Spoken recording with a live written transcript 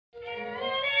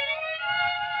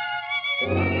I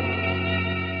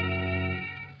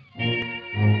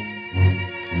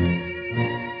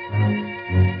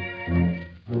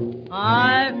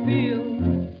feel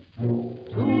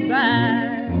too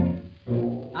bad.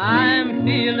 I'm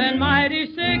feeling mighty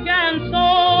sick and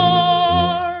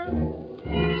sore.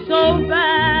 So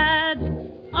bad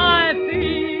I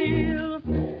feel.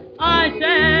 I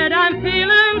said I'm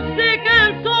feeling sick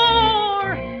and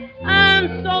sore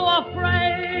and so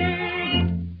afraid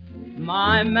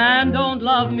my man don't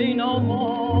love me no more.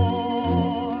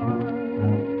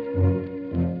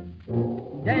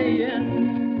 Day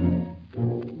in,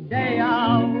 day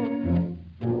out,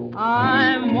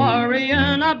 I'm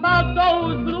worrying about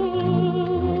those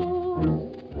blues.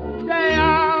 Day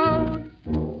out,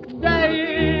 day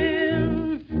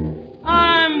in,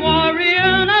 I'm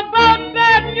worrying about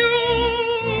bad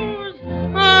news.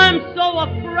 I'm so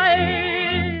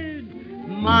afraid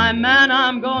my man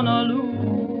I'm gonna lose.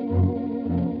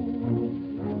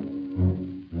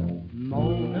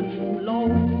 Moaning low,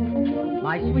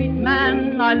 my sweet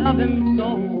man, I love him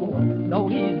so, though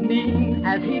he's mean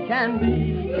as he can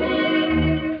be.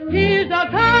 He's the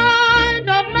kind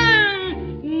of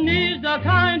man, needs the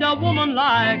kind of woman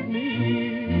like me.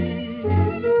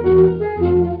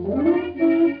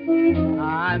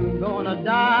 I'm gonna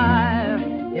die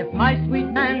if my sweet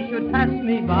man should pass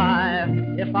me by.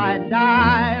 If I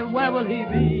die, where will he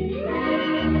be?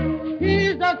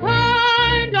 He's the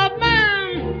kind of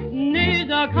man, needs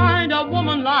the kind of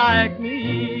woman like me.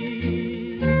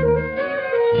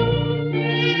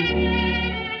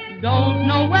 Don't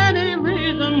know any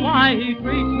reason why he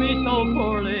treats me so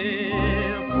poorly.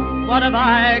 What have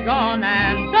I gone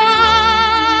and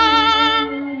done?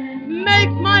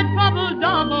 Makes my trouble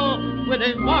double with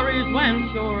his worries when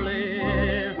surely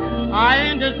I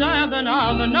ain't deserving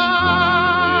of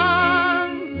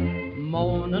none.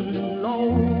 Moaning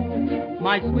low,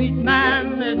 my sweet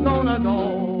man is gonna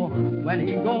go. When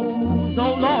he goes,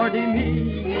 oh Lordy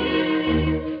me,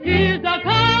 he's the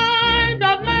kind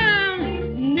of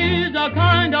man, needs a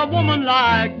kind of woman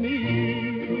like me.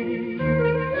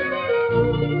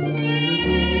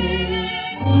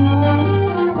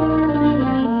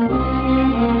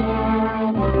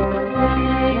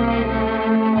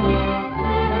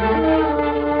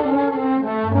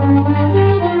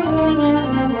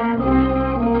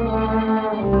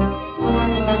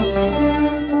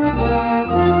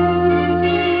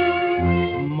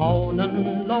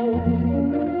 Moaning low,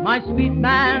 my sweet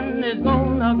man is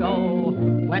gonna go.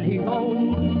 When he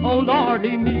goes, oh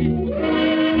Lordy me,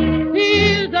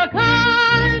 he's the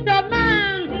kind of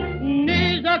man,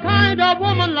 needs a kind of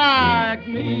woman like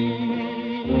me.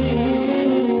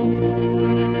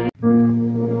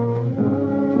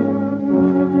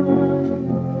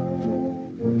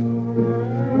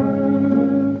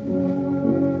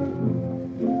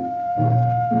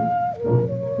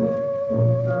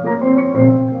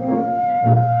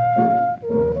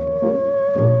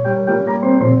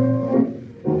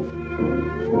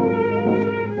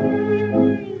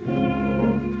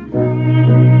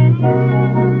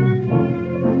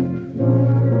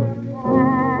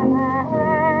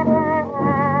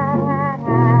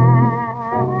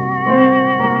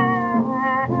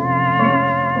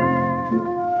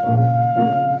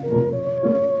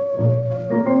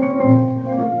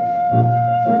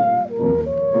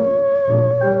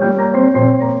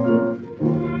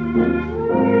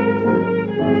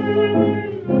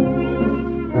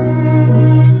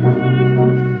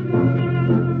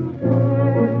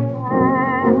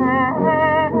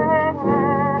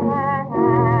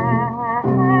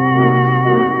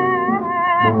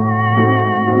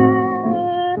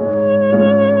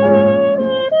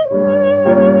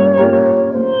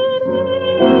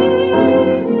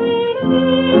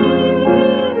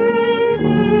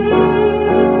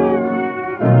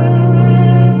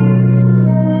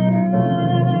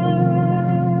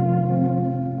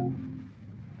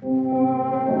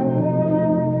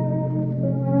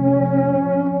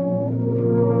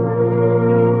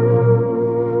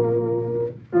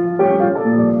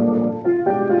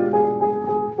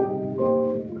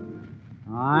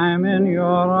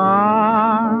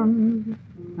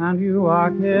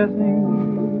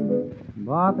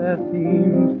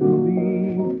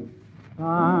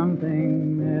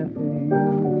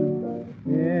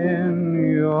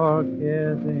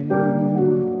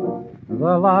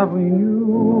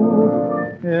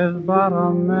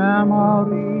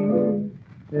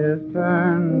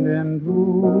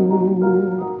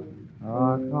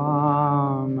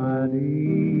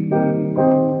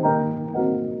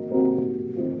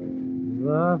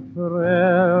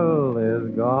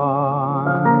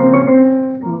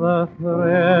 The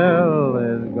thrill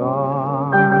is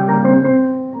gone.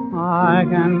 I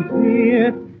can see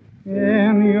it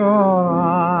in your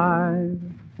eyes.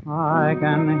 I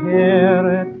can hear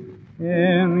it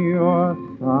in your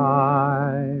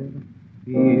sighs.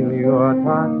 Feel your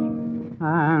touch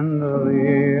and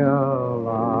realize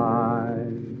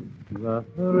the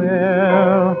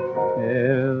thrill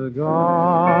is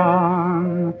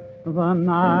gone. The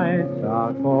nights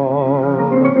are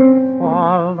cold,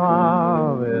 for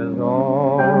love is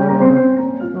old.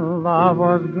 Love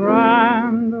was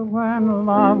grand when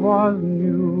love was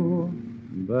new.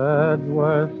 Birds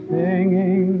were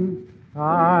singing,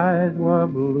 skies were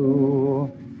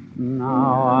blue.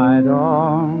 Now I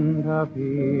don't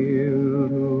appeal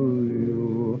to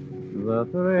you. The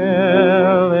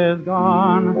thrill is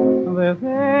gone, this is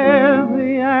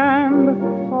the end.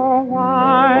 So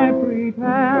why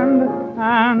pretend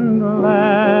and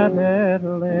let it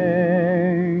linger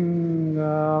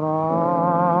on?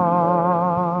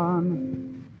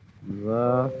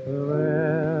 The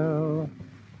thrill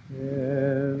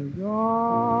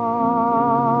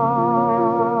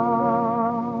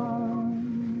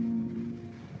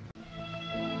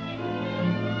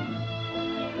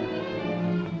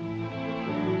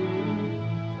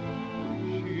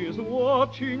is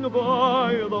watching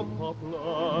by the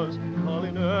poplars,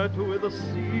 calling it with the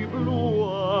sea blue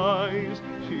eyes.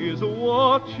 She is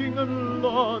watching and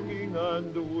longing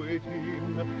and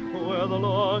waiting where the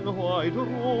long white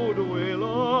roadway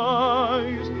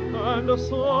lies, and a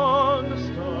song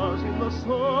stirs in the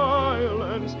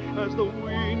silence as the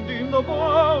wind in the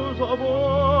boughs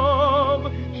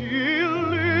above. She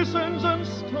listens and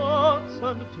starts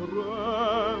and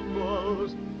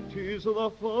trembles. 'Tis the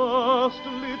first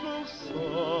little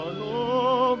song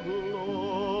of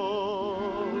love.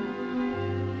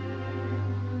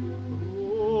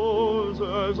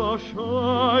 Roses are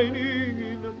shining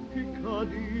in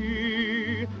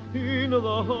Picardy, in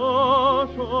the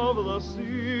hush of the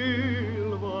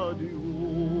silver dew.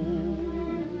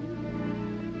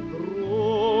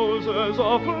 Roses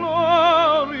are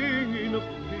flowering in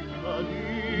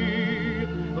Picardy,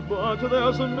 but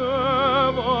there's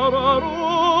never a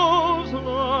rose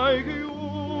like you.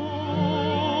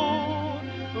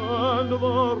 And the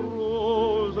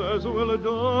roses will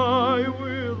die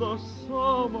with the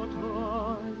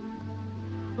summertime,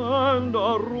 and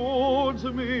our roads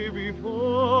may be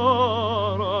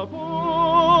far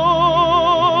apart,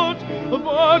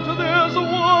 but there's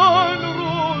one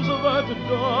rose that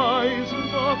dies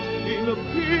not in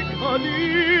Picardy.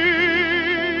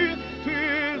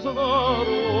 'Tis the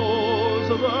rose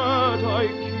that I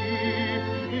keep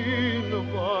in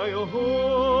my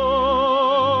heart,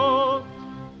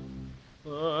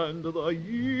 and the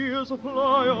years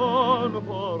fly on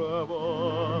forever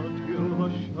till the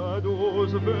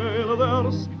shadows veil their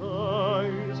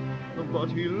skies. But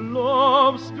he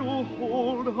loves to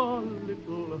hold her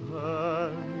little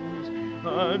hands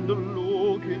and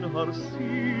look in her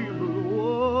sea blue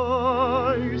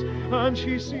eyes, and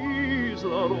she sees the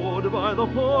road by the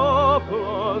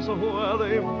poplars where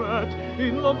they met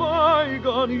in the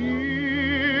bygone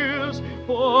years.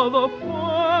 For the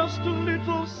first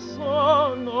little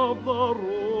song of the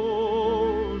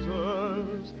roses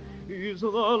is the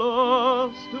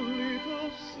last little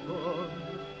song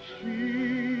she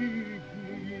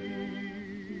hears.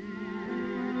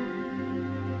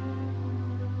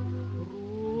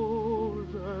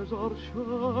 Roses are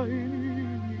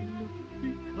shining in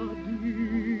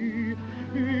Picardy,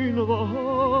 in the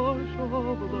hush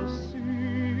of the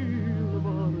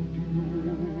silver dew.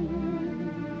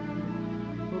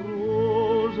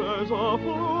 Roses are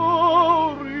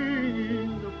flowering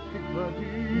in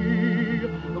Picardy,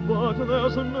 but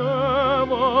there's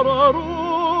never a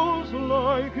rose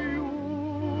like you.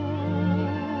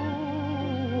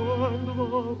 And the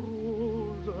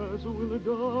roses will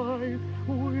die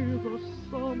with the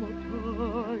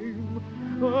summertime,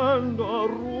 and our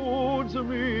roads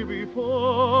may be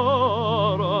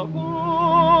far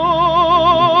apart,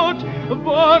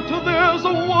 but there's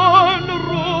one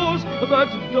rose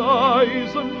that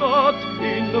dies not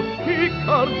in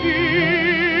Picardy.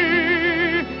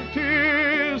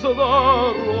 'Tis the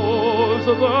rose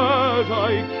that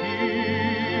I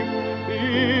keep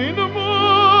in my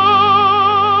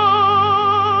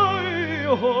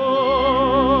heart.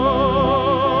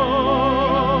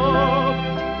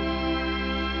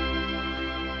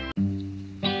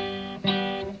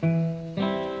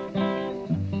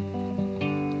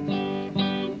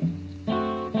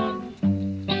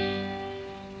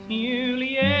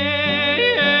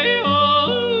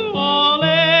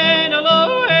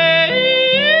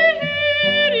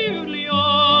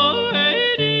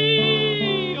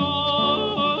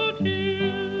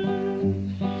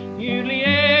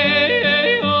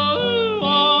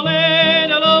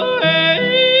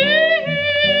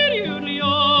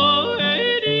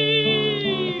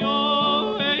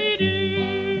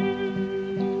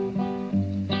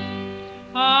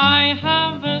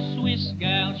 Swiss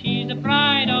girl, she's the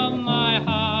pride of my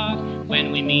heart.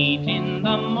 When we meet in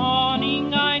the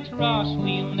morning, I trust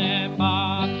we'll never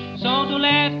part. So to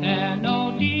let her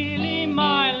know, dearly,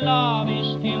 my love is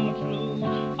still true.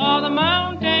 All the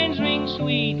mountains ring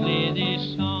sweetly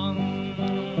this song.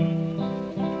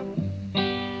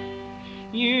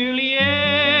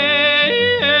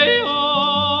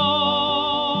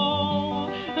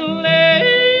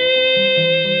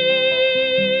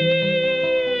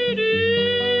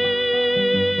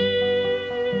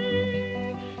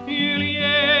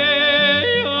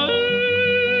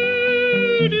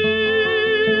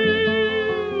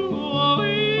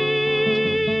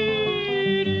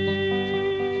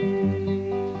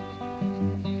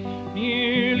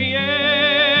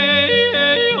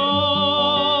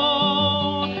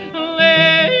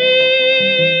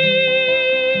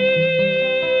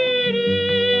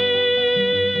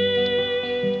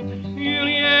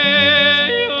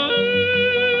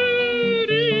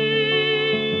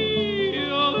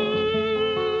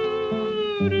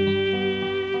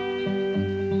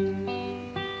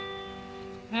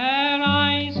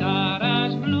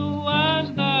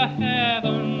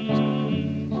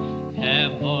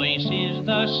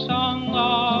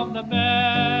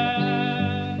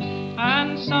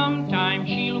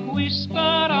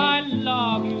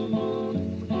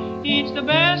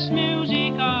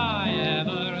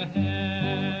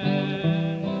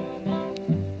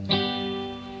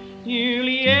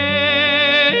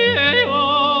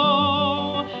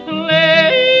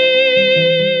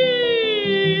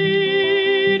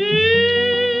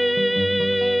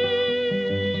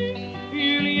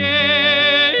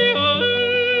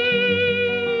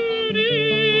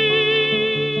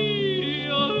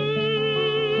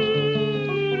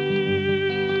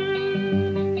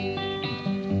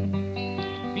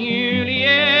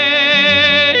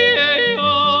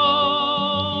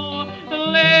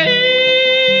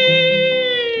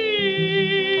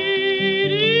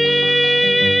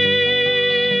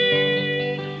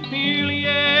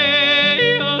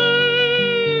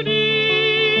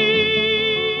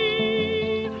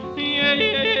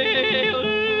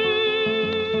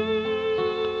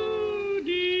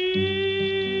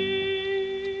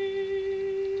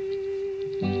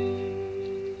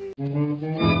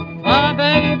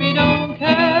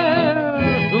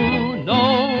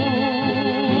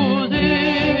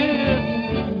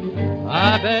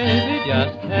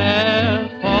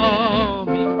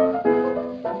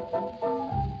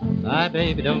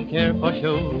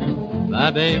 My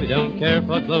baby don't care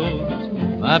for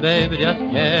clothes. My baby just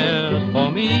cares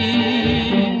for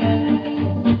me.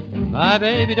 My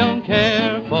baby don't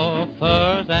care for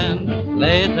furs and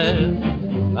laces.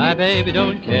 My baby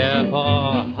don't care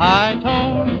for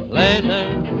high-toned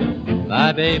laces.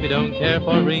 My baby don't care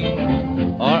for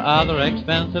rings or other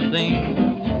expensive things.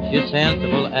 She's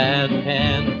sensible as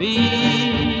can be.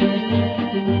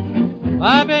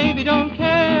 My baby don't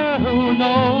care who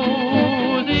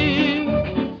knows it.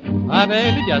 My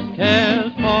baby just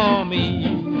cares for me.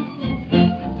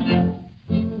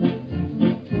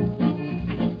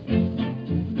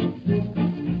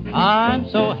 I'm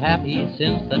so happy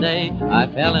since the day I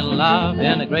fell in love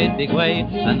in a great big way,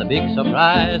 and the big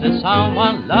surprise is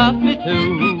someone loves me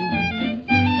too.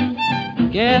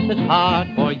 Guess it's hard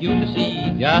for you to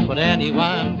see just what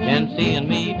anyone can see in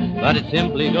me, but it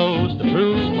simply goes to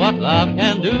prove what love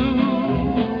can do.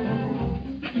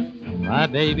 My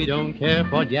baby don't care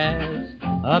for jazz,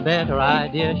 a better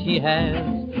idea she has.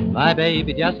 My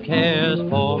baby just cares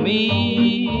for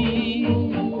me.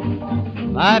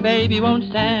 My baby won't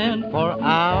stand for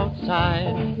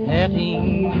outside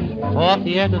petting, for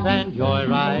theaters and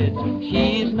joyrides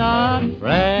she's not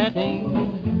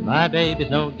fretting. My baby's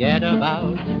no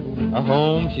gadabout, a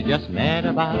home she just mad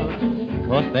about,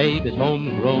 'cause baby's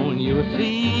homegrown, you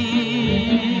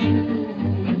see.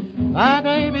 My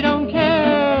baby don't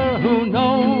care who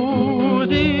knows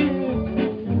it.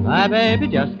 My baby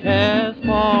just cares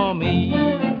for me.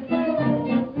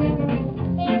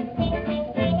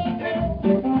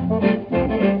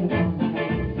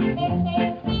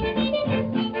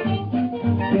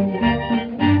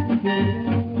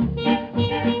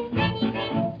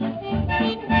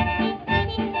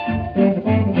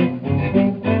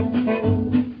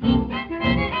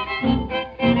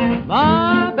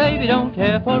 My baby don't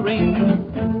care for rings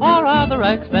or other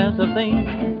expensive things.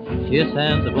 She's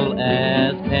sensible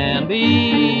as can be.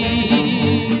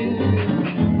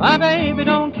 My baby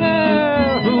don't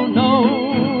care who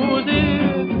knows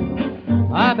it.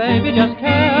 My baby just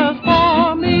cares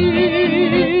for me.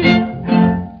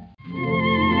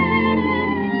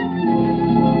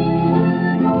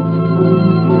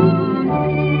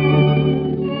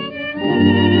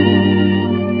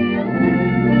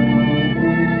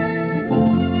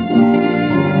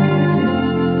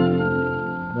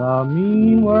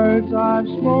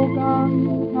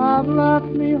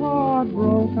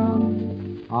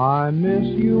 I miss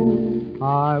you,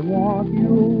 I want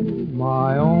you,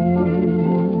 my own.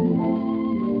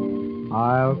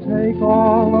 I'll take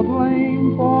all the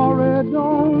blame, for it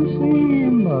don't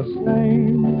seem the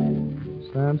same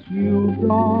since you've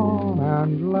gone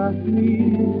and left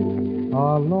me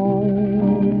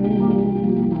alone.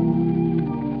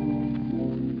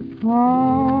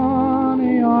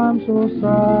 Honey, I'm so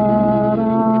sad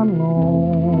and lonely.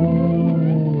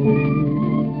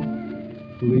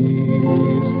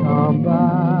 Please come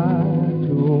back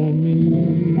to me.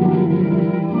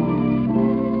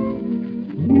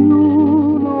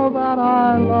 You know that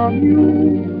I love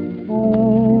you only.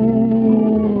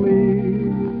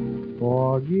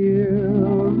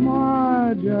 Forgive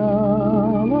my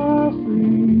jealousy.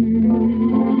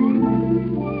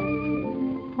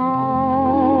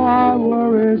 How I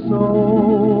worry so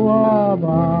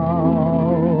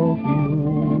about you.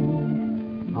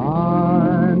 I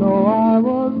know I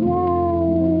was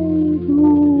wrong to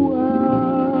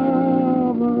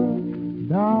ever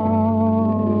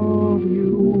doubt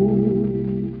you.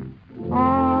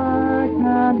 I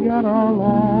can't get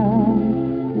along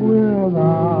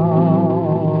without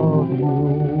you.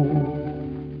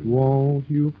 Won't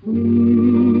you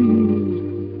please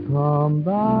come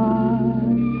back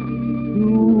to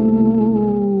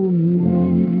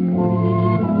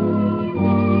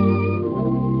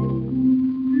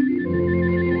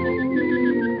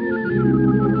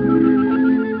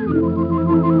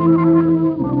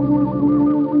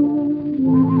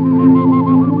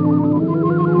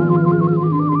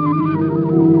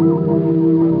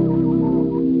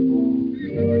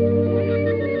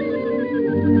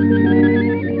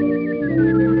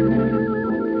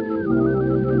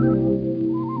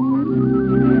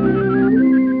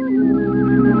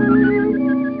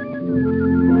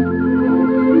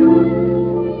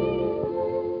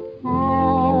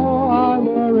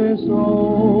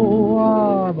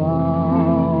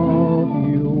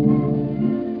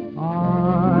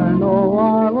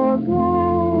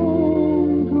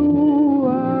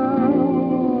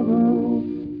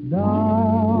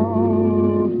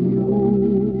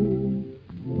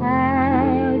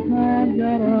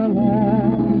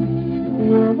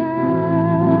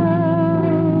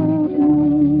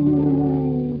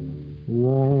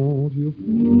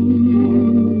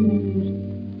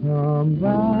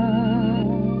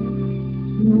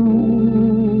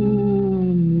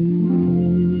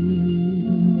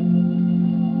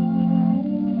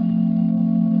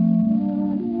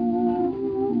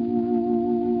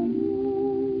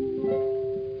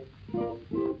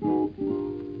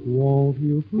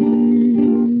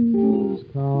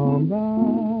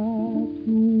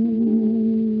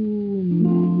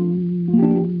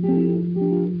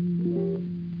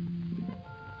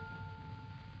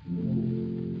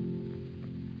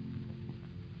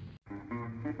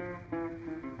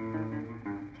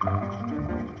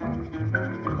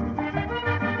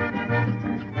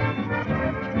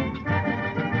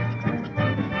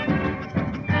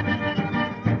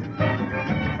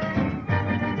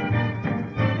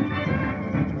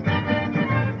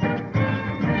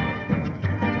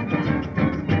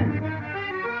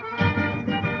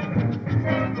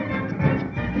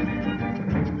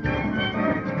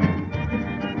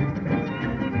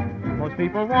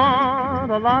People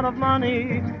want a lot of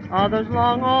money, others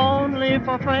long only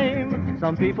for fame.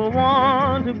 Some people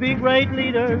want to be great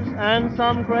leaders, and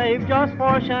some crave just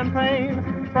for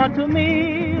champagne. But to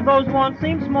me, those wants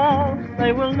seem small,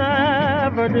 they will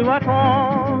never do at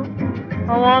all.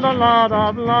 I want a lot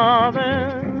of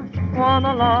loving, want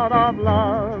a lot of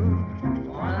love.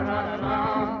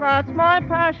 That's my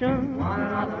passion.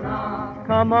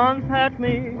 Come on, pet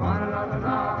me.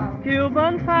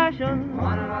 Cuban fashion.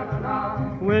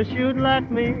 Wish you'd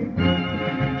let me.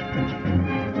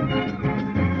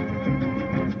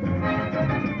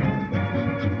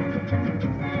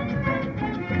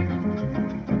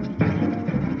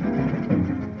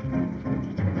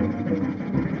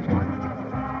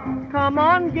 Come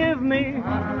on, give me,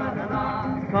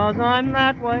 'cause I'm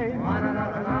that way.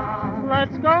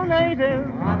 Let's go native,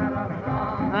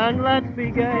 and let's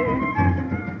be gay.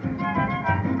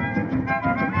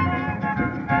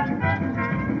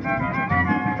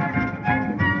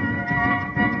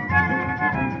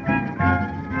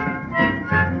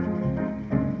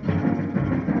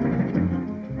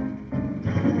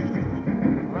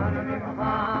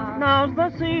 Now's the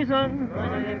season,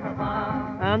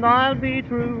 and I'll be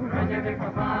true.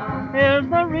 Here's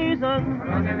the reason,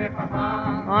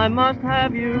 I must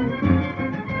have you.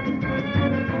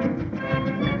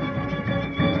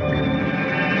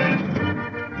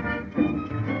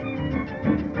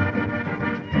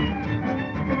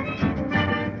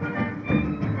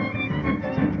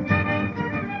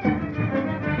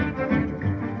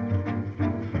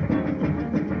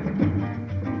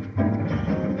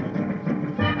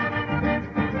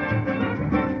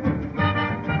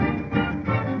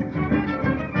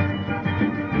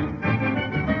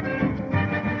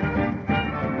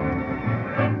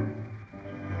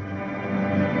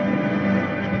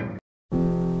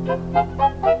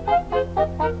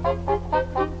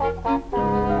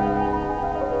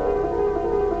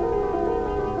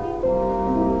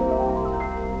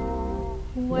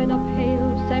 when a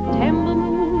pale September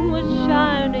moon was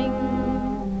shining,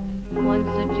 once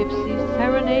a gypsy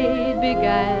serenade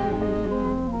began.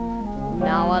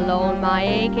 Now alone my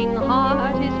aching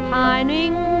heart is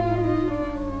pining,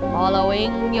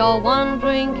 following your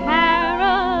wandering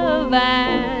caravan.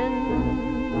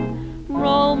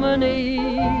 Romany,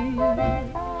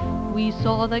 we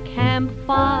saw the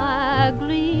campfire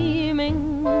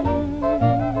gleaming.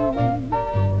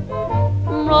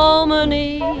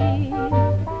 Romany,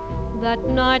 that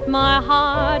night my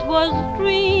heart was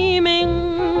dreaming.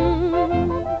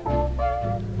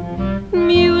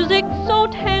 Music so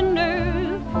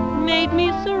tender made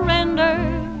me surrender,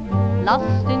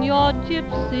 lost in your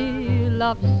gypsy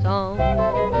love song.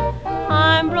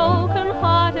 I'm broken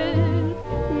hearted,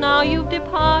 now you've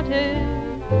departed,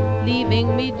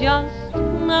 leaving me just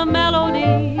a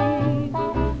melody.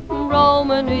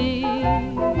 Romany,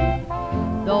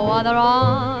 though other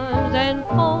arms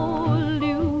enfold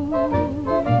you.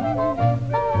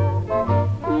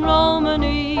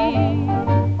 Romany,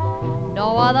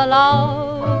 no other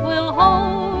love will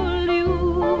hold you.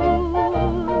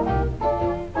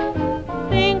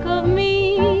 Think of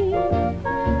me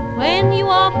when you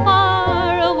are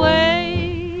far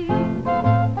away,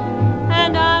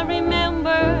 and I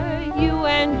remember you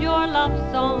and your love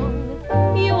song.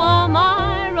 You are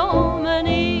my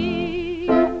Romany.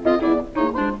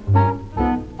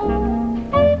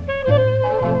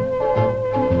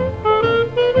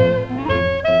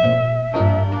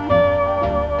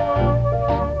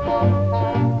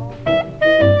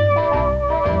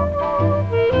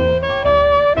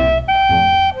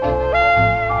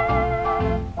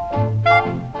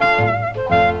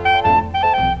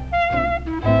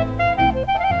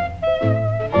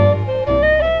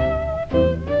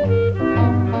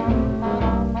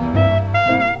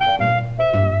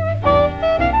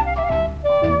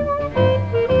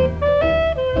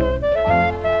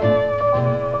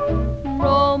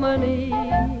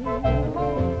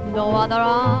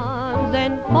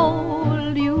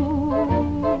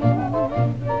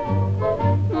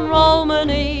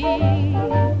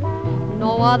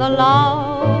 Other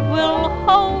love will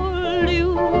hold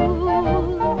you.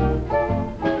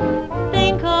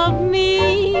 Think of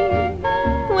me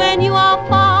when you are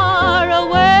far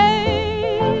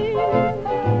away,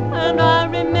 and I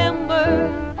remember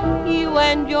you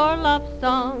and your love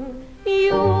song.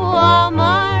 You are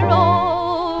my Romany.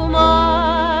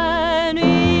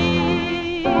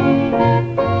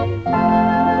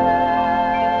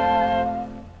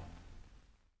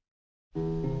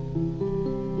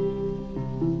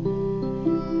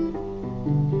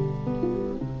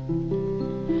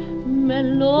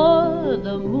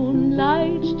 The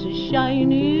moonlight to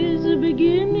shine is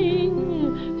beginning.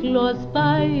 Close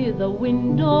by the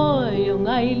window young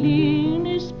Eileen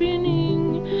is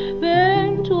spinning.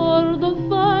 Bent o'er the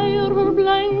fire her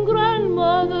blind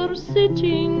grandmother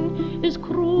sitting is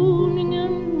crooning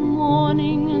and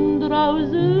mourning and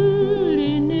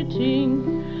drowsily knitting.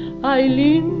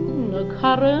 Eileen,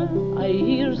 Cara, I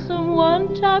hear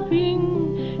someone tapping.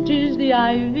 'Tis the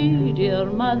ivy, dear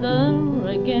mother,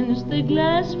 against the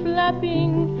glass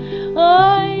flapping.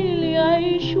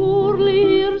 I surely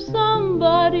hear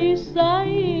somebody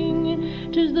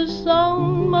sighing. 'Tis the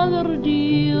sound, mother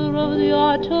dear, of the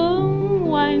autumn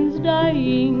wine's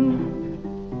dying.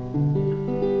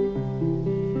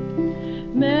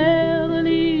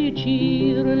 Merrily,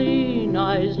 cheerily,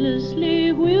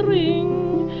 noiselessly whirring,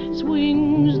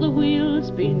 swings the wheel,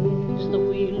 spins the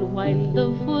wheel, while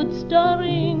the foot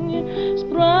stirring,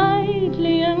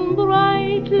 sprightly and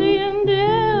brightly and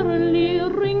airily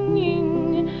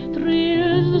ringing,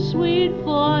 thrills the sweet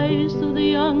voice of the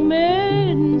young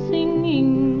maiden singing.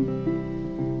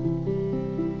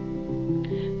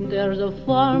 There's a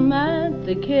form at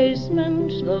the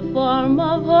casement, the form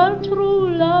of her true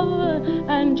love,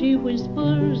 and she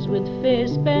whispers with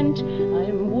face bent,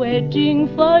 I'm waiting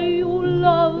for you,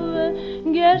 love.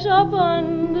 Get up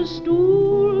on the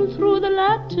stool, through the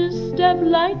lattice step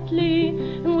lightly,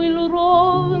 and we'll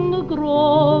rove in the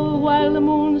grove while the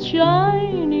moon's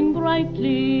shining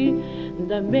brightly.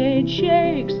 The maid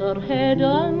shakes her head,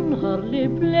 on her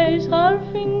lip lays her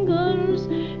fingers,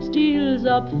 steals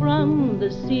up from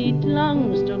the seat,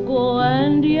 longs to go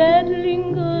and yet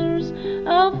lingers.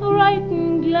 A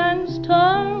frightened glance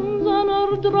turns on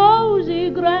her drowsy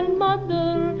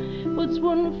grandmother, puts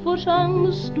one foot on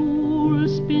the stool,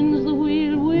 spins the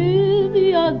wheel with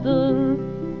the other.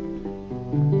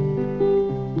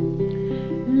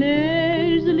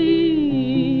 Lazily,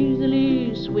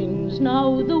 easily swings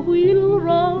now the wheel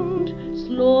round,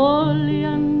 slowly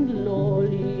and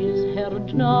lowly is heard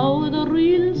now the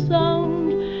real sound,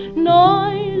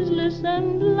 noiseless and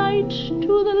and light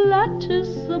to the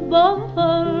lattice above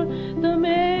her. The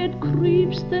maid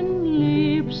creeps then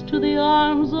leaps to the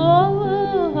arms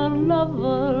of her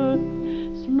lover.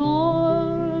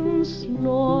 Slower and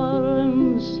slower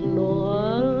and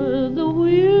slower the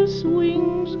wheel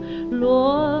swings,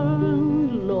 lower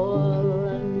and lower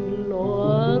and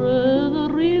lower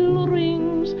the reel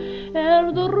rings.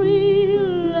 Ere the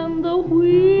reel and the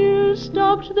wheel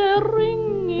stopped their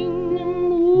ringing and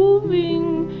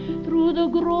moving through the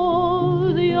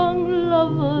grove, the young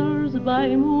lovers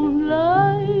by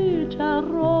moonlight are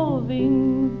roving.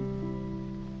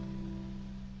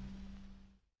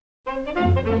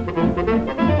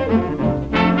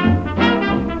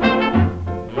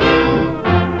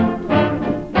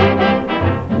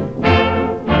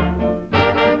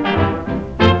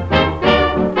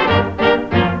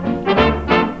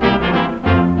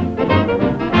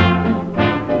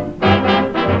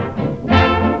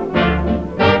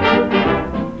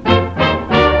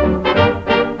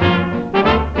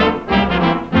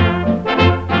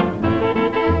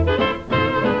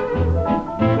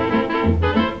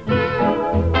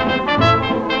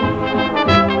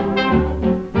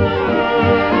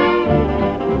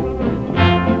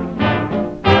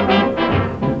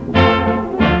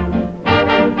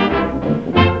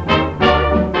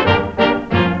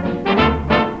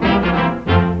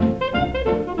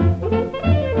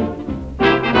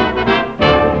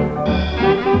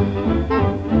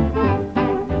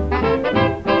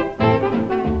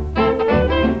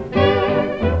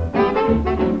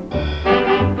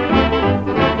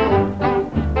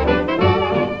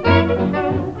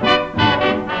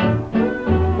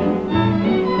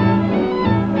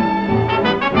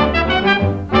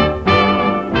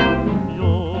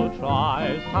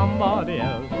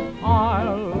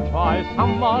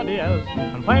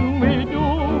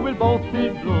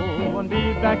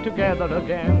 Together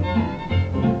again.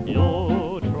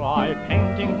 You try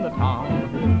painting the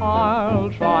town, I'll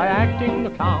try acting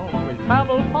the clown. We'll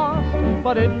travel fast,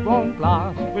 but it won't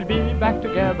last. We'll be back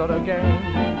together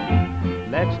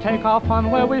again. Let's take our fun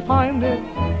where we find it.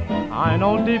 I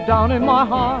know deep down in my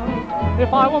heart,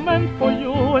 if I were meant for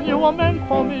you and you were meant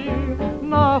for me,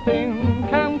 nothing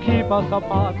can keep us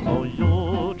apart. So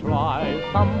you try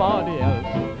somebody else,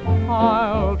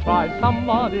 I'll try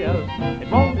somebody else.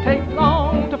 It won't take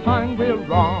long to find we're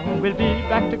wrong. We'll be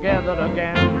back together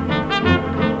again.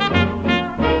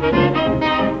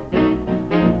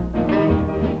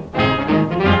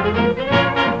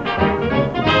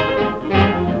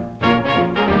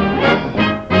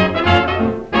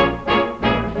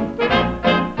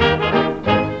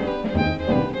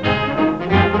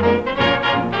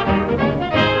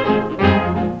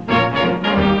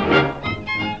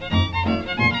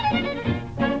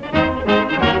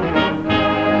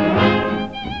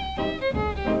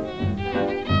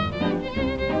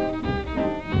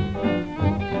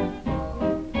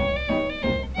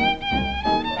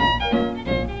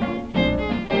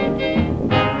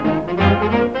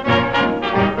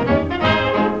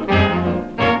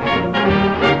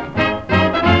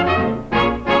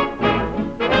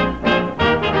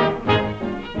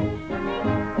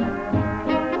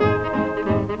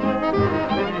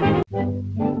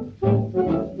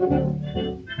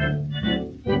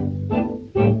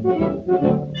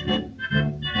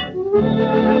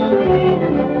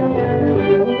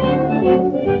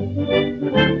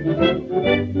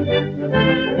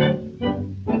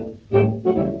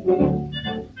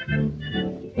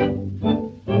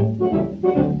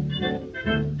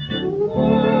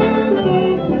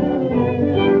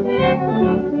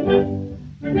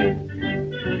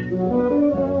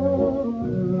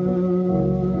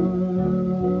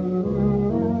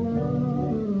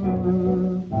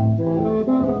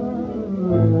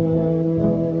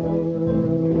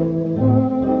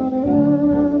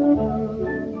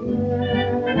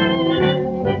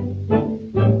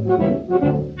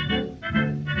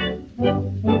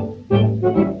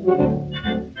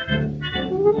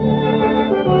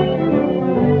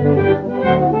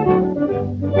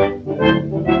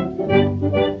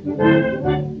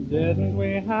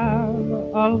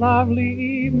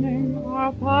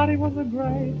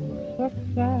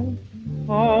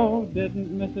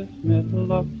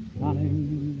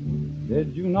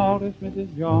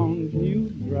 Mrs. Jones' new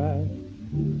dress.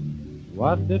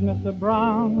 What did Mr.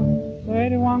 Brown say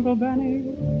to Uncle Benny?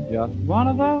 Just one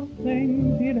of those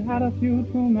things, he'd had a few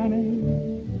too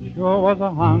many. Sure was a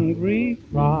hungry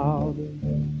crowd.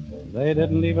 They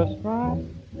didn't leave a scrap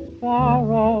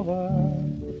for over.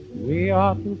 We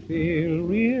ought to feel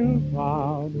real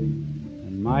proud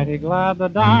and mighty glad the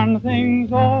darn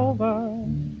thing's over.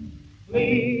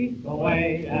 Please go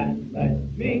away and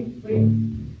let me free.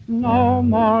 No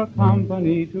more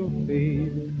company to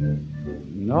feed,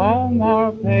 no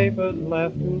more papers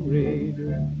left to read.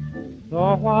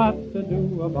 So what's to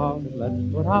do about it?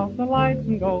 Let's put out the lights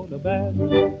and go to bed.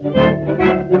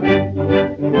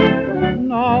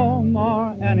 No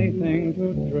more anything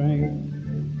to drink.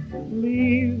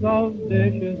 Leave those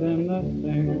dishes in the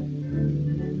sink.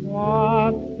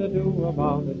 What's to do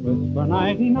about it? Whisper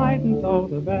nighty-night and so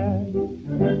to bed.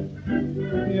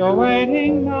 You're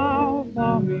waiting now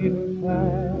for me to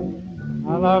say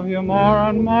I love you more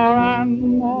and more and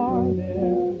more,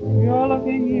 dear. You're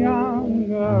looking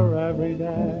younger every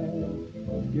day.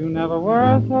 You never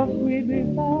were so sweet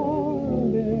before,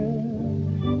 dear.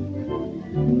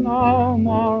 No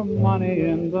more money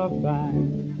in the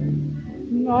bank.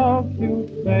 No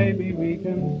cute baby we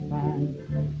can spank.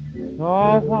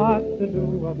 So what's to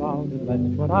do about it?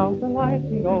 Let's put out the lights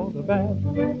and go to bed.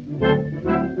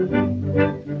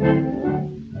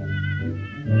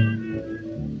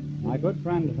 My good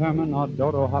friend Herman or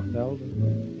Dodo Hopfeld,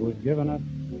 who has given us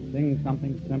Sing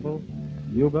Something Simple,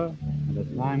 Yuba, and As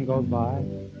Time Goes By,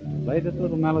 played this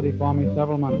little melody for me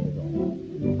several months ago.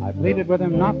 I pleaded with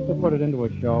him not to put it into a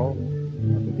show,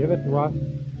 but to give it to us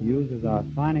to use as our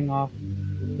signing off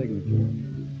signature.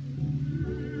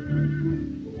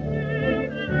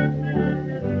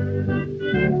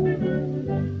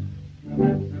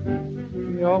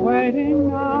 You're waiting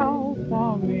now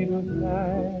for me to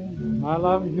say I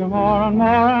love you more and more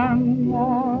and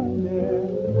more, dear.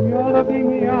 You're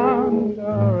looking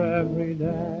younger every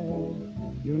day.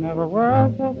 You never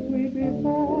were so sweet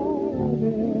before,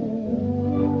 dear.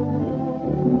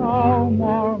 No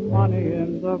more money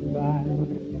in the bank.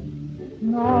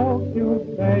 No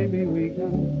cute baby we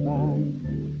can spank.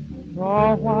 So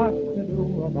what's to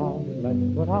do about it? Let's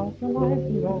put out the lights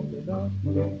and go to bed.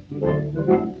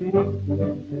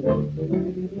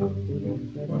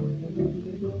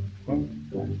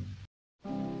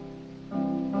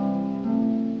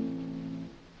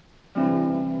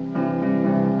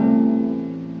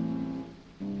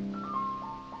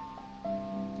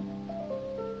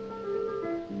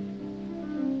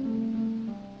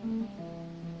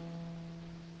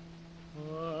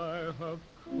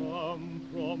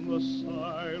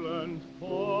 Silent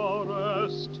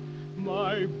forest,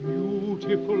 my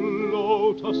beautiful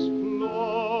lotus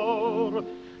flower,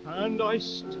 and I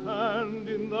stand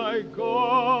in thy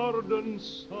garden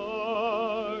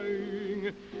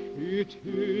sighing. It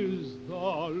is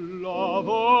the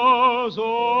lover's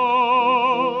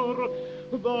hour.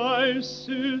 Thy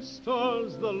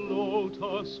sisters, the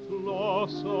lotus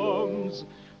blossoms,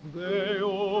 they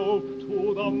ope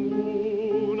to the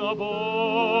moon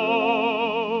above.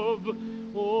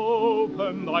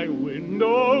 Open thy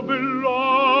window,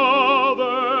 beloved,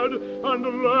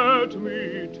 and let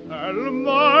me tell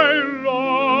my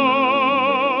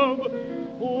love.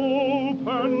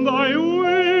 Open thy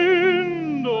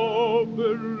window,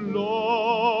 beloved,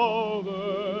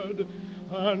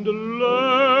 and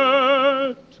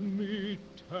let me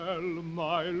tell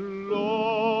my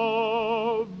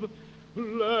love.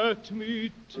 Let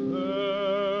me tell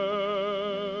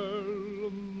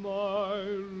my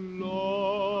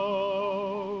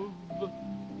love.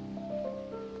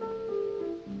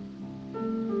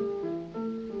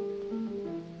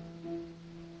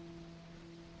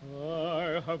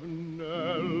 I have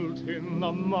knelt in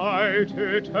the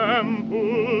mighty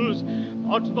temples,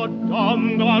 but the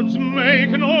dumb gods make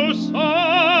no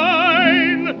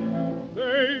sign.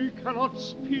 They cannot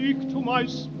speak to my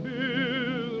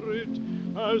spirit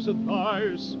as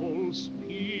thy soul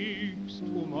speaks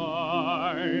to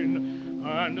mine.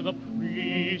 And the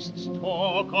priests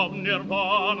talk of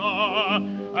nirvana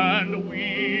and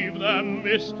weave their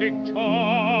mystic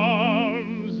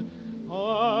charms.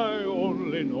 I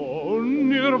only know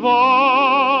nirvana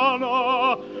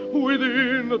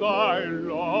within thy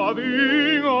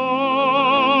loving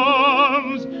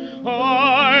arms.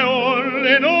 I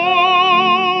only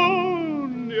know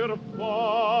nirvana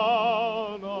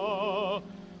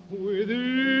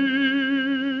within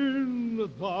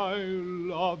thy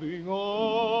loving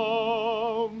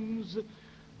arms,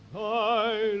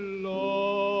 thy loving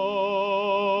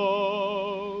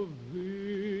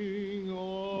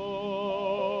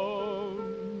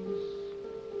arms.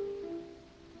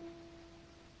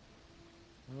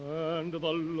 And the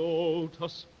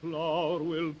lotus flower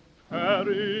will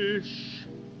perish,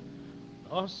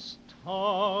 the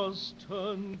stars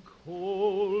turn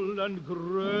cold and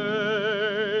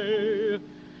gray,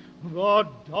 the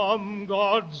dumb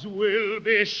gods will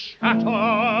be shattered,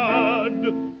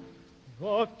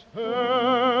 the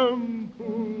temple's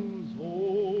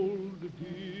old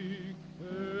decay.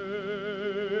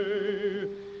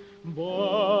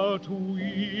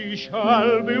 we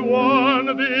shall be one,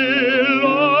 beloved,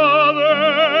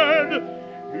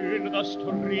 in the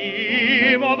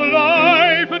stream of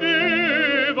life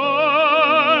divine.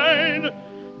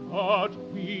 But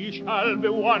we shall be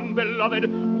one,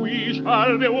 beloved, we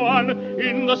shall be one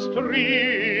in the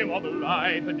stream of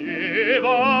life divine.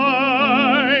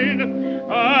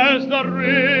 As the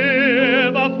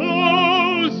river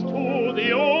flows to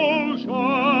the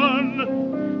ocean,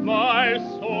 my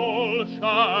soul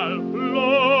shall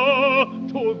flow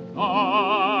to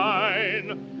thine.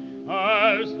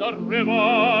 As the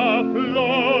river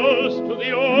flows to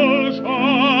the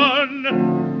ocean,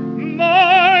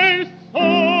 my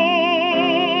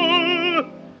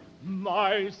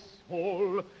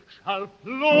soul shall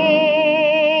flow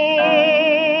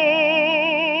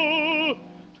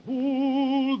to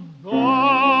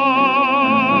thine.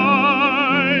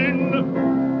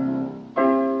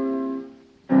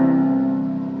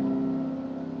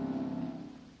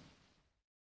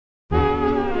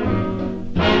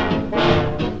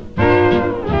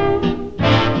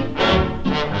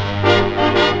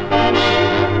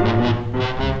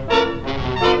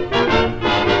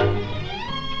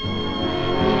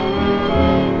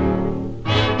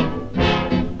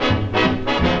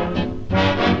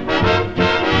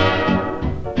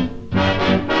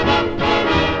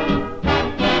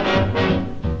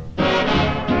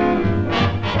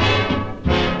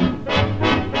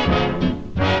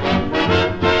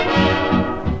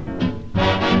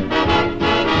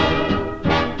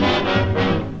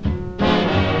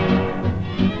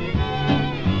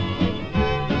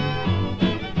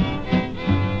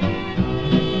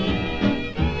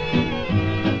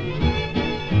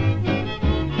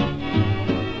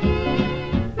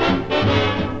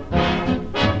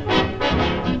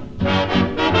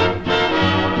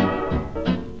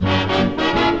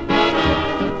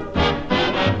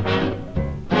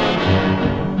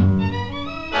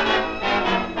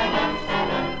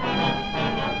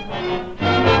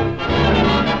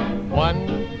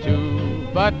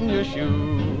 Button your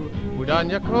shoe, put on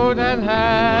your coat and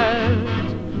hat.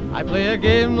 I play a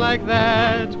game like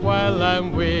that while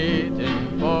I'm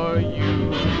waiting for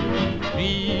you.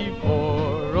 3,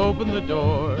 4, open the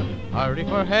door, hurry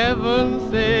for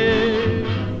heaven's sake.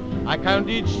 I count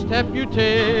each step you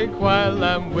take while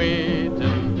I'm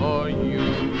waiting for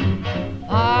you.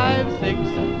 5, 6,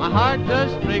 my heart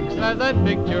just breaks as I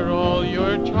picture all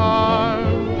your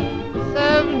charms.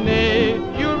 7,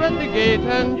 8, you're at the gate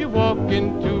and you walk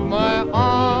into my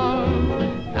arms.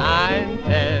 9,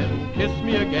 10, kiss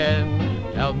me again,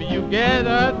 tell me you get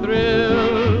a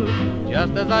thrill,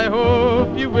 just as I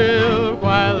hope you will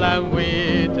while I'm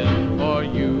waiting for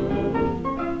you.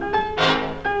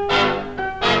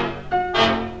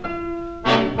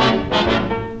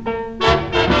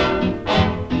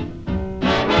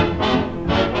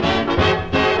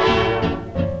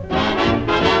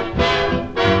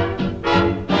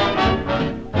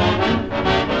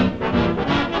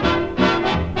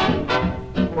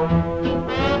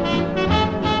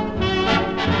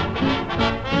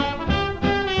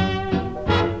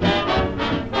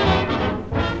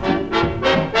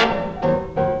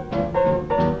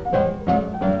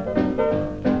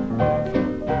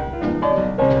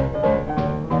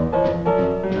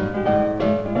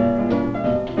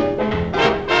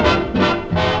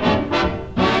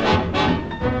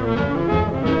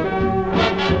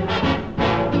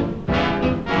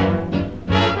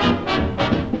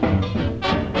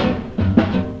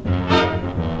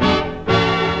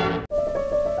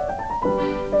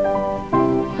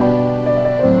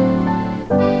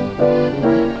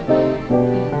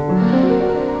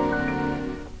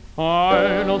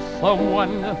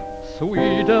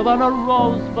 Sweeter than a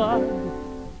rosebud,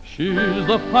 she's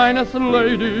the finest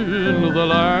lady in the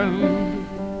land.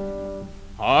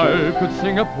 I could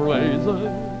sing her praises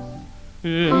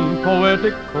in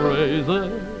poetic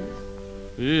phrases.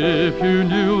 If you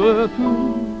knew her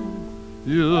too,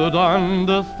 you'd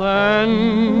understand.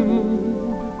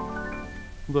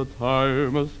 The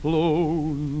time has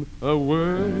flown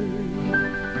away.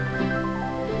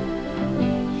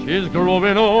 She's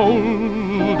growing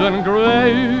old and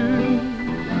gray,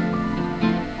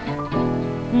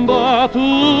 but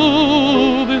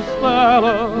to this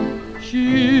fella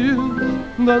she's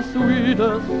the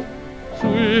sweetest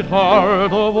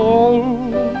sweetheart of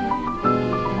all.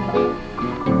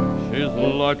 She's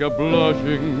like a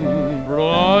blushing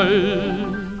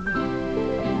bride,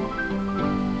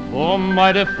 oh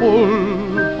mighty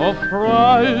full of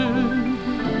pride.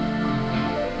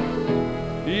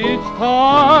 Each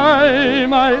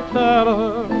time I tell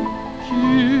her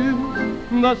she's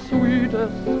the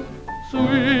sweetest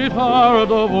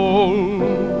sweetheart of all.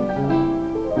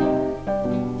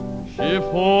 She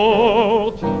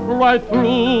fought right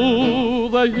through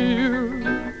the years,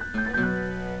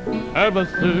 ever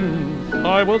since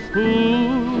I was 2.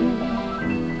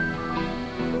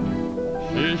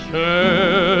 She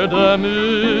shed a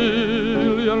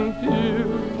million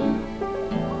tears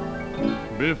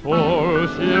before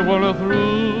she went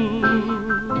through.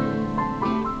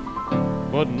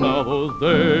 But now those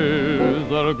days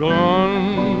are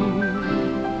gone.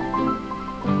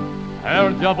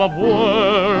 Her job of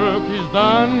work is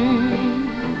done.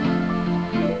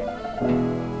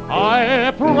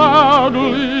 I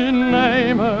proudly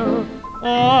name her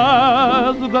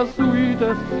as the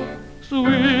sweetest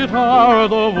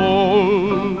sweetheart of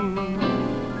all.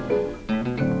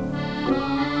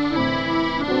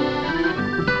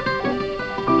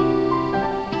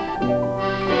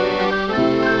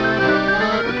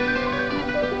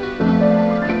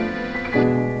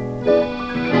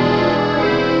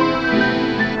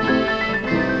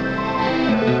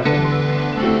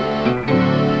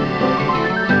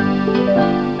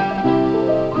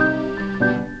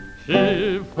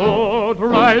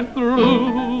 Right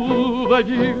through the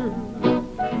years,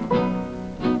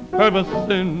 ever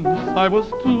since I was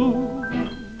 2,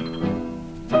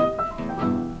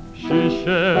 she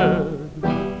shed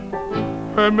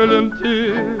her million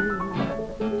tears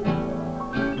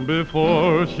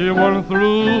before she went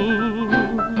through.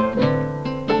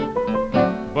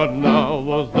 But now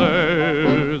those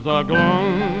days are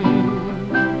gone.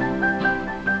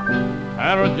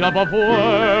 Her job of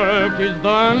work is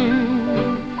done.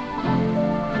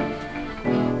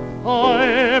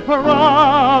 I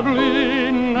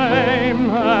proudly name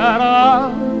her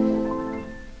as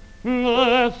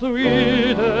the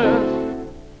sweetest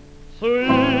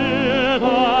sweetheart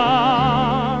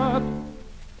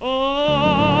of all.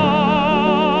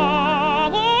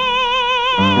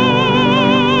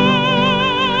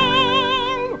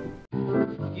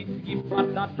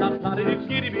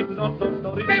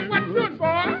 Hey, what's good,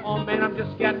 boy? Oh, man, I'm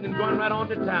just scatting and going right on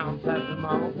to town, Pastor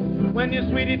Mom. When your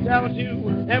sweetie tells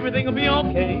you everything will be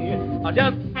okay, I'll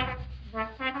just...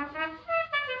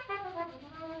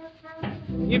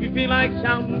 If you feel like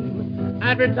shouting,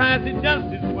 advertise it just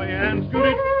this way and scoot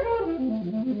it.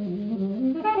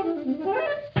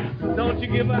 Don't you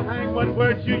give a hang what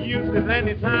words you use at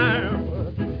any time.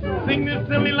 Sing this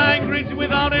silly line greasy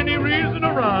without any reason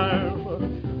or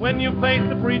rhyme. When you face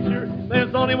the preacher,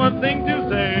 there's only one thing to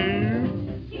say.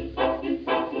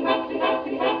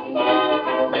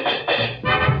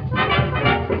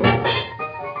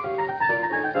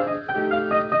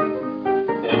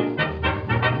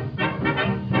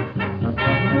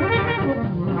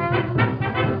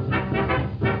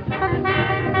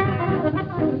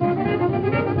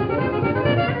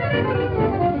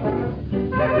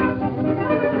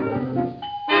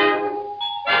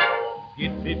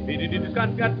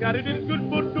 Got it, it's good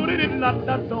for do it in la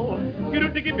da do. Get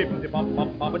it, diggy bip, bop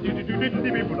bop bop, do do do do do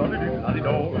bip, do do la di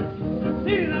do.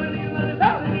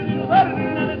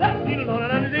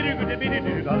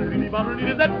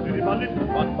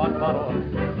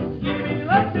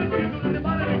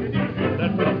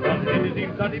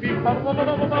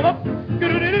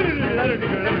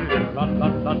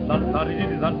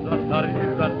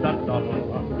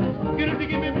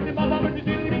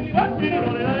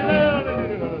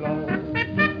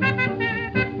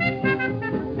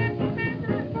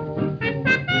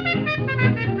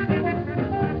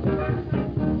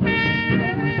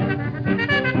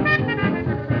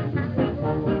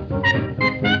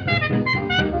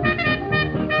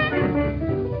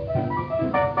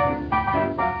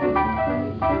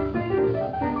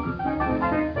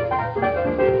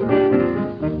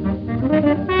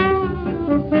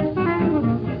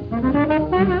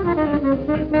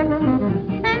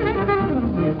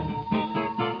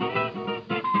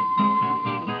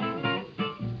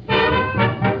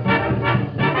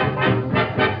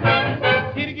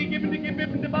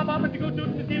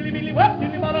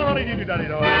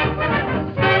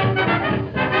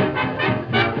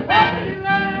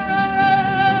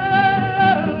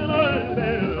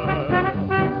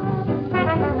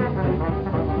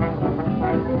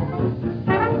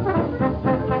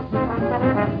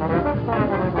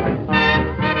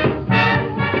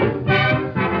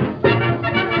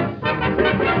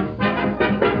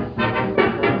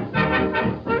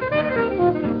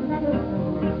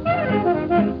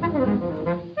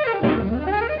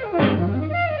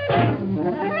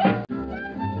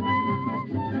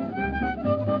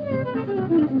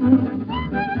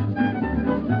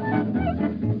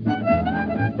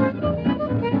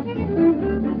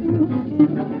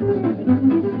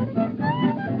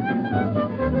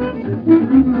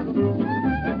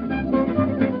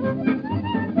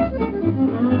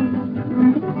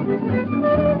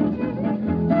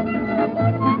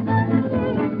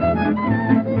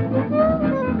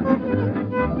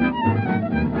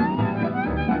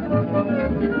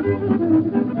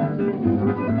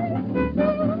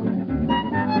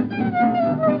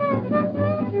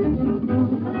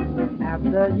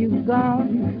 you've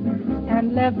gone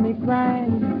and left me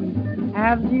crying.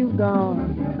 After you've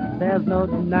gone, there's no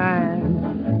denying.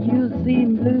 You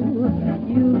seem blue,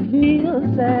 you feel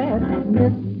sad,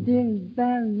 Mr.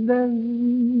 Van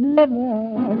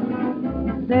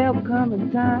There'll come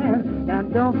a time, now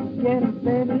don't forget it,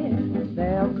 baby.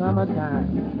 There'll come a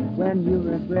time when you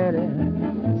regret it.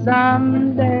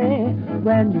 Someday,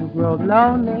 when you grow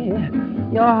lonely,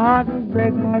 your heart will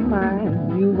break like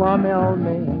mine. You want me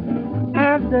only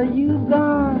after you've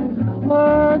gone.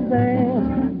 Oh,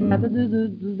 there's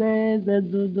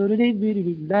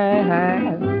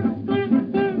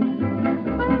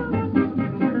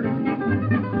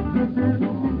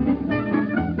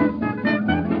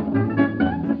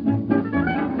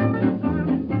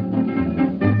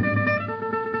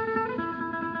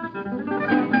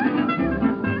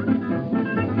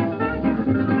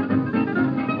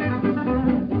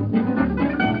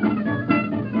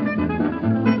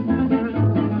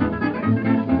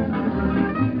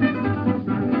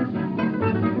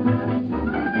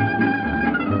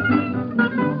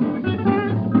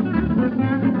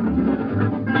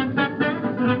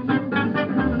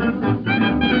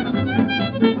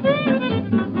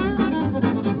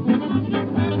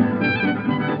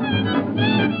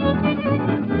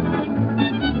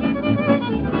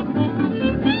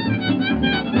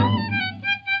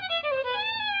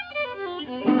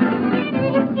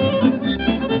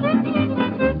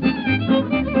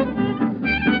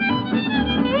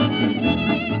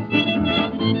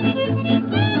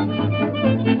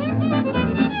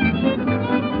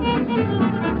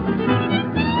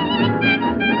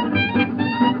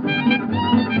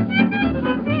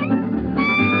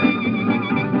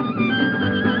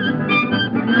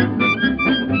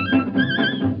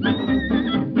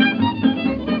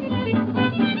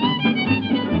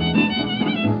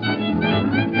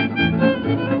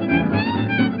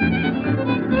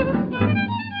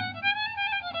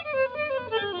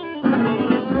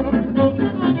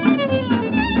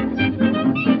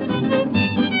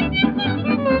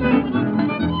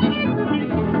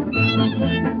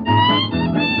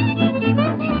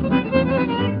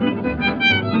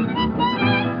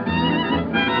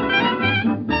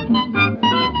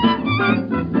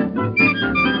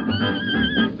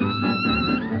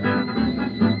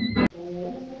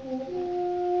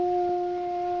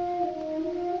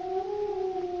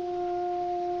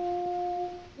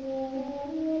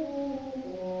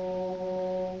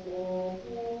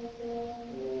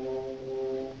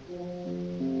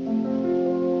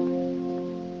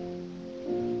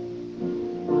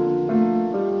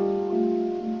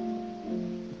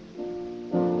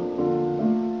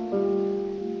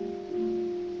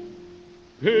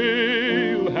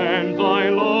Pale hands I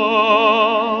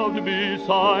loved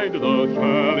beside the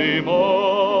Shalimar.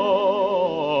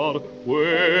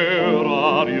 Where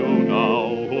are you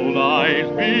now who lies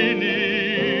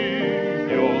beneath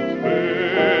your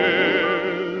spell?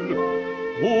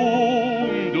 Whom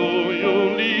do you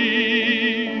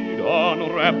lead on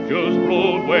rapture's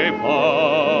Broadway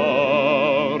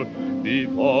far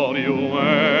before you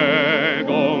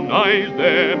agonize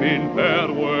them in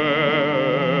farewell?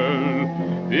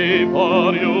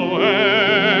 Before you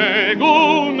agonize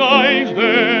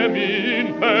them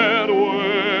in farewell.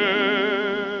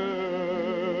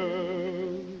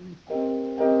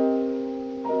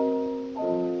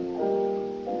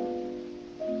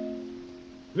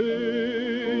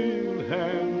 Pale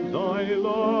hands I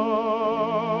loved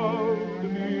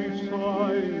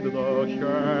beside the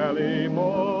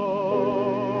Shalimar.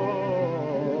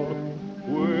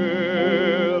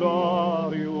 Where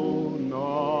are you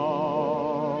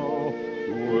now?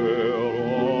 Where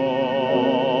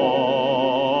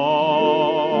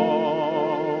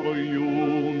are you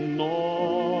now?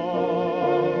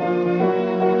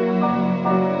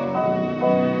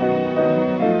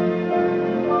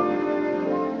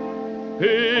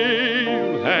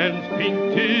 Pale hands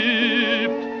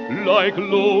pink-tipped like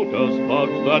lotus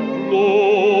buds that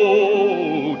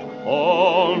float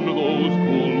on those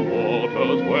cool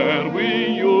waters where we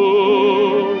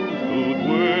used to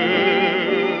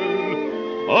dwell.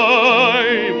 I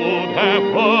would have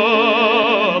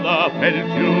rather felt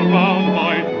you round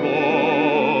my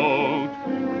throat,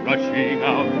 rushing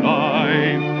out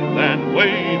life than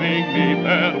waving me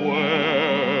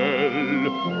farewell,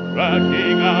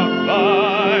 rushing out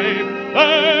life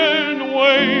than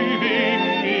waving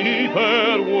me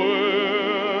farewell.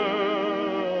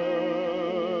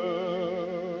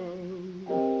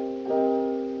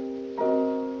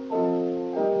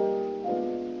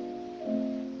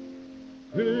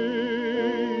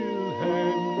 Pale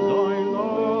hands I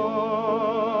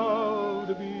loved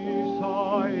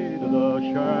beside the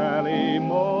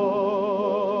Shalimar.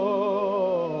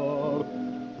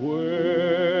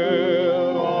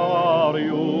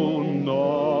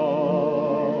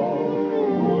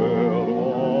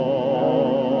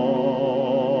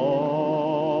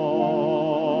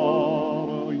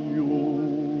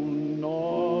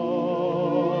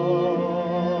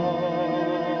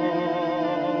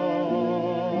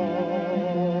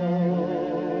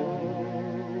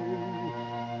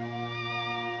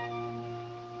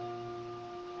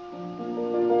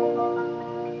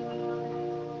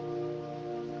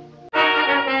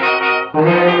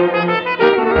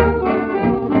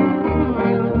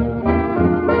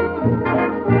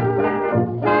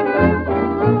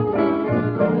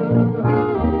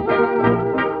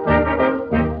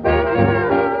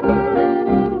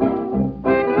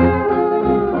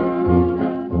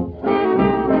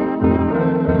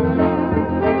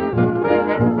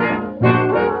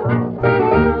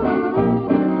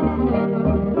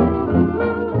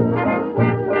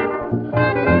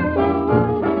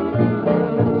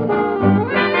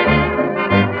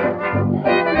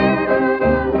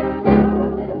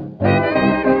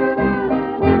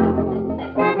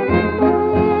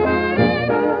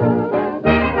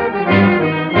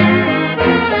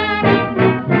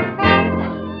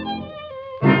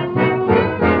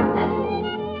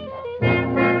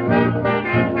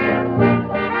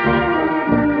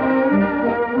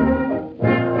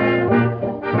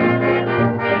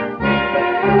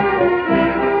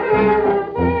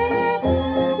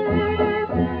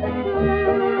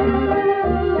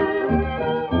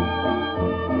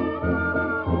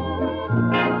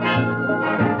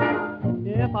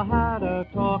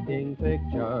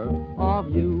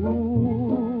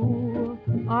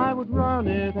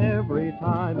 every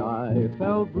time I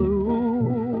felt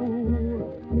blue,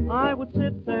 I would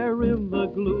sit there in the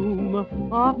gloom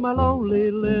of my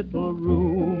lonely little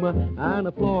room and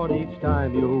applaud each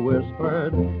time you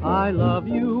whispered, I love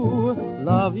you,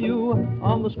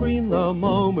 on the screen the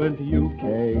moment you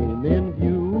came in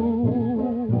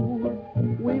view.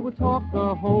 We would talk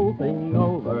the whole thing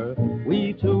over,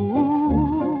 we two.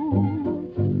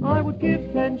 I would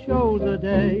give 10 shows a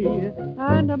day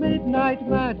and a midnight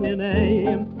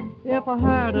matinee if I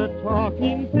had a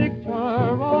talking picture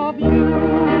of you.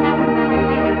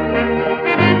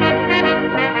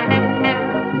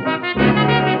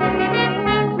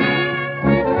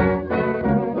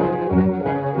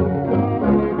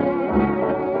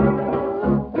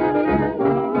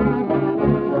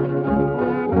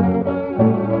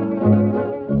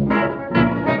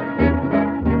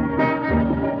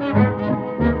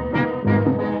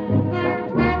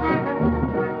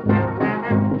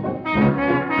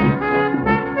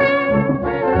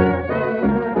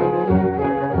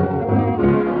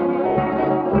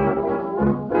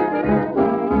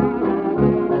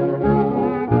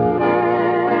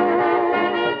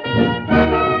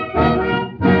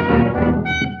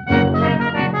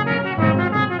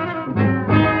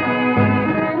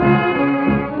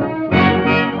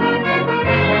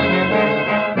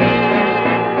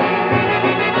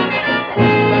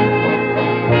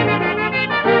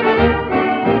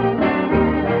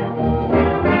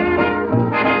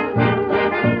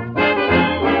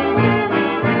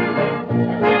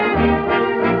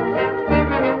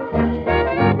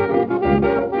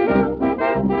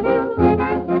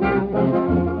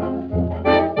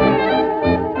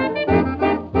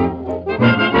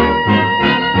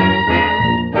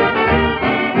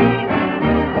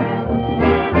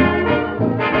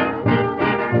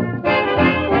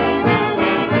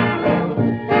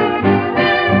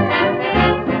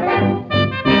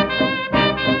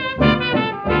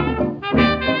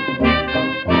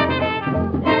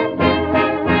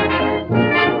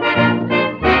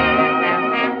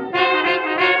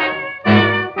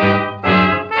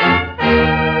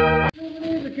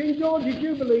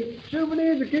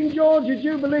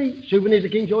 Souvenirs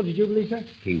of King George's Jubilee, sir?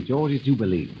 King George's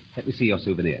Jubilee. Let me see your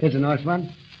souvenir. Here's a nice one.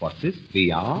 What's this?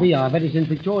 VR? VR, I've had it since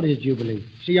Victoria's Jubilee.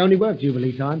 She only worked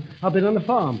Jubilee time. I've been on the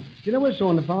farm. Do you know what I saw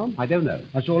on the farm? I don't know.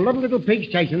 I saw a lot of little pigs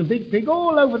chasing a big pig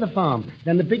all over the farm.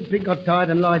 Then the big pig got tired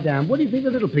and lied down. What do you think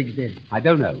the little pigs did? I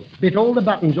don't know. Bit all the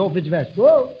buttons off its vest.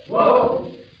 Whoa!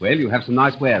 Whoa! Well, you have some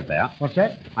nice wares there. What's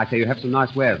that? I say you have some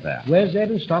nice wares there. Where's there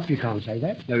and stop? You can't say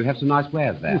that. No, you have some nice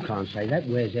wares there. You can't say that.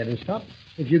 Where's there and stop?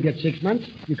 If you get 6 months,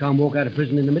 you can't walk out of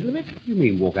prison in the middle of it. You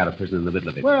mean walk out of prison in the middle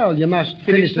of it? Well, you must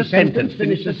finish the sentence.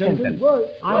 Finish the sentence.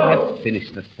 I have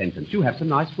finished the sentence. You have some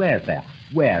nice wares there.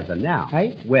 Where's a noun?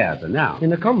 Hey? Where's a noun?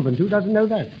 In a convent. Who doesn't know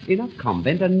that? In a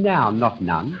convent, a noun, not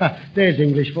none. There's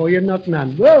English for you, not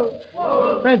none. Whoa!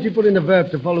 Whoa! Fancy putting a verb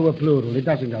to follow a plural. It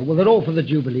doesn't go. Well, they're all for the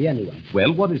Jubilee anyway.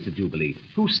 Well, what is the Jubilee?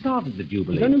 Who started the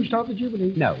Jubilee? You don't know who started the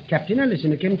Jubilee? No. Captain Ellis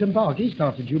at Kempton Park. He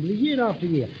started Jubilee year after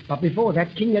year. But before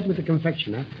that, King Edward the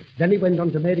Confectioner. Then he went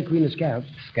on to Mary Queen of Scouts.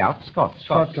 Scouts? Scots.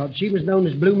 She was known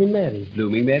as Blooming Mary.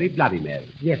 Blooming Mary, Bloody Mary.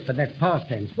 Yes, but that's past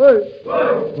tense. Whoa!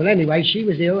 Whoa! Well, anyway, she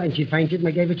was ill and she fainted and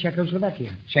they gave her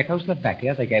Czechoslovakia.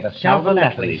 Czechoslovakia? They gave her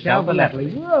Salvalately.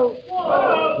 Whoa!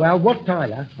 Whoa! Well, what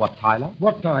Tyler? What Tyler?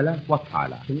 What Tyler? What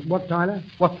Tyler? What Tyler?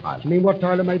 What Tyler? You mean what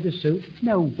Tyler made this suit?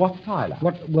 No, what Tyler?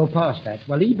 What? Well, past that.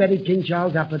 Well, he buried King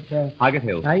Charles up at... Highgate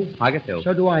Hill. Eh? Highgate Hill.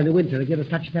 So do I in the winter. I get a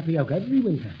touch of tapioca every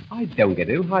winter. I don't get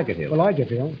ill, Highgate Hill. Well, I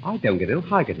get ill. I don't get ill,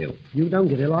 Highgate Hill. You don't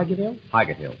get ill, I get ill?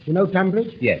 Highgate Hill. You know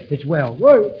Tunbridge? Yes. It's well.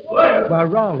 Whoa! Whoa! Well,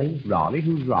 Raleigh. Raleigh?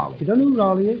 Who's Raleigh? You don't know who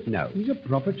Raleigh is? No. He's a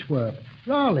proper twerp.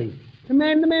 Raleigh. The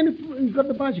man who's got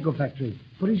the bicycle factory.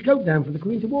 Put his coat down for the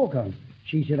Queen to walk on.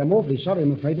 She said, I'm awfully sorry,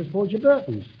 I'm afraid I spoiled your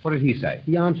Burtons. What did he say?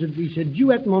 He answered, he said,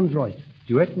 Duet Mondroit.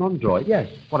 Duet Mondroit? Yes.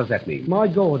 What does that mean? My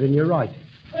God, and you're right.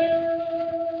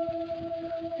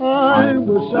 I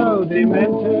was so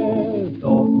demented,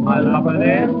 thought my love had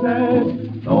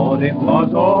ended, thought it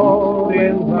was all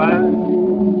in vain.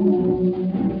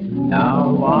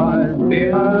 Now I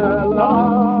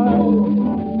realize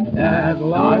that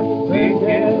life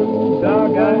begins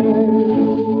again.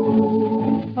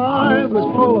 I was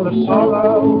full of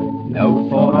sorrow, no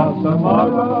thought of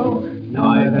tomorrow,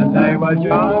 neither day were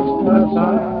just the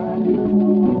same.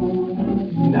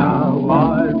 Now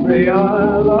I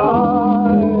realize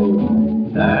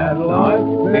that life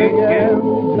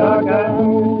begins again.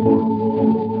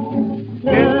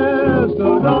 Tears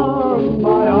stood on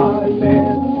my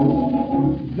eyelids,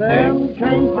 then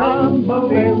came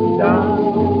tumbling down.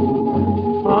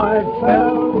 I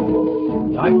felt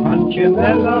like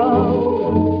Punchinello,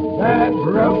 that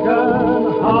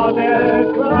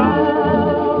broken-hearted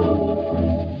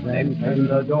crowd. Then came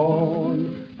the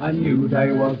dawn, a new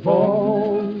day was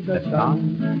born. The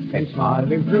sun came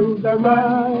smiling through the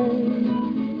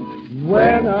rain.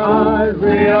 When I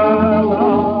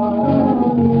realized